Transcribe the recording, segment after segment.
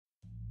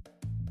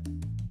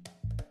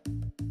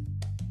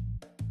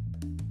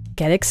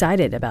Get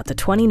excited about the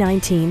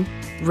 2019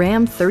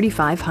 Ram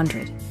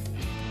 3500.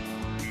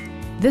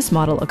 This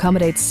model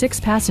accommodates 6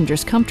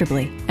 passengers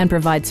comfortably and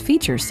provides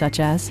features such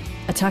as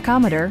a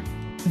tachometer,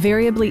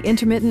 variably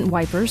intermittent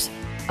wipers,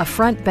 a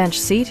front bench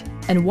seat,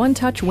 and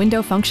one-touch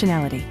window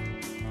functionality.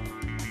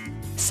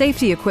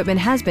 Safety equipment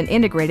has been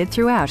integrated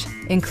throughout,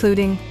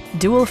 including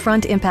dual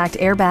front impact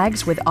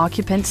airbags with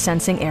occupant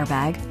sensing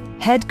airbag,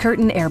 head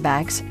curtain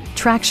airbags,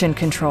 traction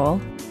control,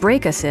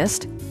 brake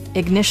assist,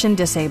 ignition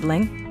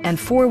disabling, and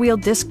 4-wheel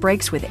disc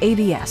brakes with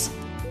ABS.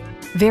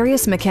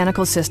 Various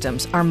mechanical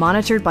systems are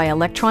monitored by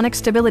electronic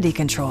stability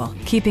control,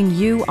 keeping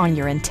you on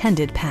your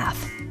intended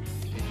path.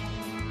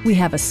 We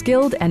have a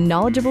skilled and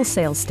knowledgeable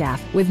sales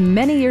staff with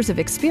many years of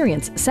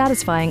experience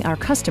satisfying our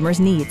customers'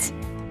 needs.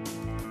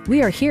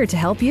 We are here to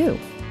help you.